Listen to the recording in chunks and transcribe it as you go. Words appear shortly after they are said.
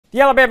The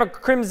Alabama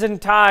Crimson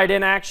Tide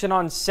in action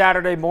on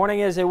Saturday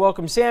morning as they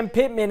welcome Sam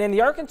Pittman and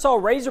the Arkansas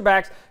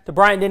Razorbacks to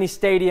Bryant-Denny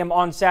Stadium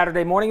on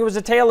Saturday morning. It was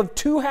a tale of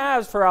two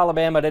halves for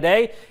Alabama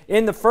today.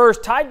 In the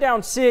first, tied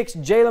down 6,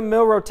 Jalen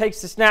Milroe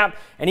takes the snap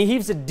and he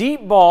heaves a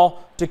deep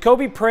ball.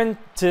 Jacoby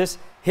Prentice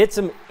hits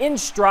him in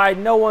stride.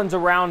 No one's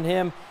around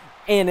him,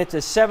 and it's a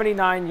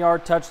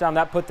 79-yard touchdown.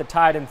 That put the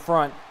Tide in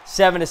front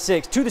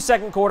 7-6. To the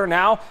second quarter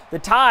now, the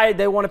Tide,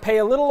 they want to pay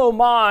a little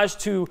homage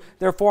to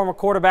their former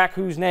quarterback,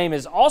 whose name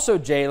is also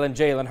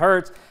Jalen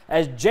Hurts,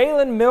 as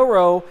Jalen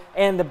Milroe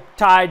and the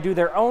Tide do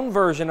their own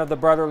version of the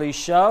brotherly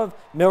shove.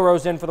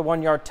 Milroe's in for the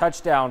 1-yard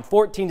touchdown.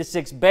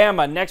 14-6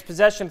 Bama. Next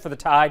possession for the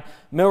Tide.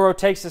 Milroe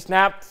takes the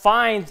snap,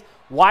 finds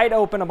wide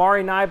open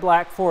Amari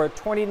Niblack for a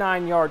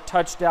 29-yard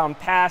touchdown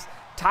pass.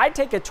 Tide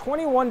take a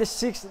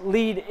 21-6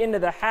 lead into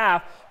the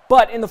half.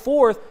 But in the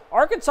fourth,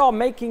 Arkansas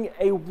making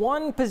a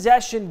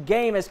one-possession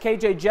game as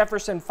KJ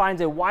Jefferson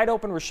finds a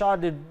wide-open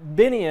Rashad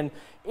Binion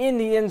in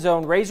the end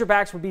zone.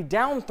 Razorbacks would be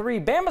down 3.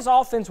 Bama's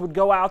offense would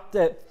go out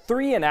the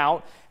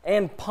 3-and-out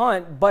and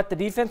punt, but the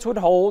defense would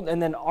hold, and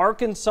then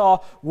Arkansas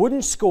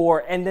wouldn't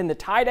score, and then the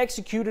Tide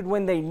executed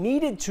when they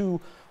needed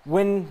to,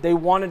 when they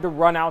wanted to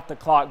run out the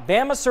clock.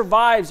 Bama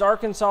survives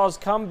Arkansas's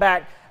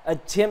comeback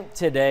attempt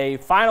today.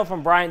 Final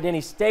from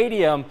Bryant-Denny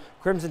Stadium,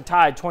 Crimson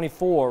Tide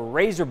 24,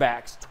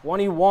 Razorbacks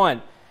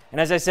 21.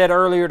 And as I said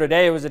earlier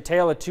today, it was a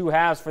tale of two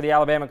halves for the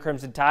Alabama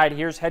Crimson Tide.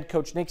 Here's head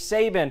coach Nick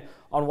Saban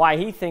on why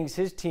he thinks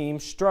his team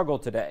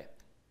struggled today.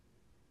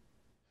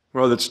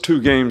 Well, it's 2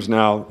 games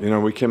now. You know,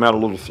 we came out a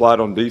little flat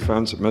on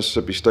defense at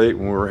Mississippi State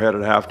when we were ahead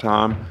at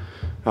halftime.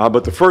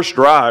 But the first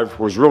drive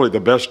was really the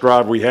best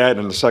drive we had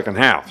in the second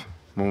half.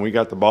 When we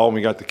got the ball and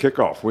we got the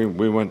kickoff, we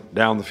went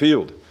down the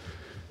field.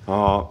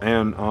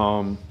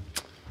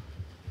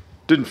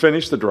 Didn't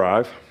finish the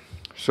drive.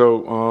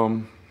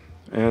 So,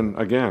 and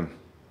again,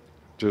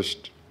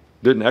 just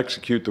didn't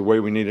execute the way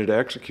we needed to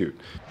execute.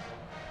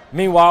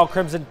 Meanwhile,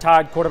 Crimson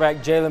Tide quarterback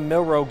Jalen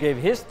Milroe gave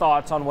his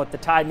thoughts on what the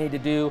Tide need to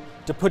do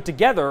to put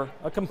together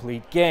a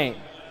complete game.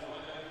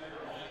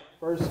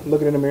 First,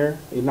 looking in the mirror,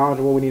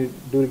 acknowledging what we need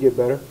to do to get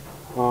better.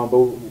 But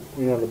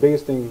you know, the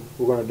biggest thing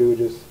we're going to do is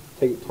just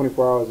take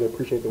 24 hours to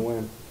appreciate the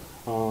win.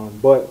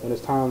 But when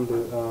it's time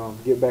to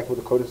get back with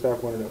the coaching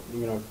staff, we're going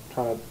to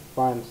try to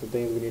find some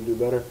things we need to do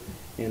better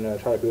and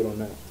try to build on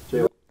that.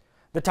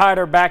 The Tide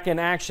are back in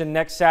action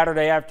next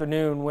Saturday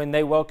afternoon when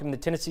they welcome the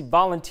Tennessee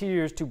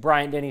Volunteers to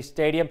Bryant-Denny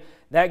Stadium.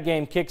 That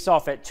game kicks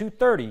off at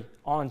 2:30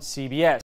 on CBS.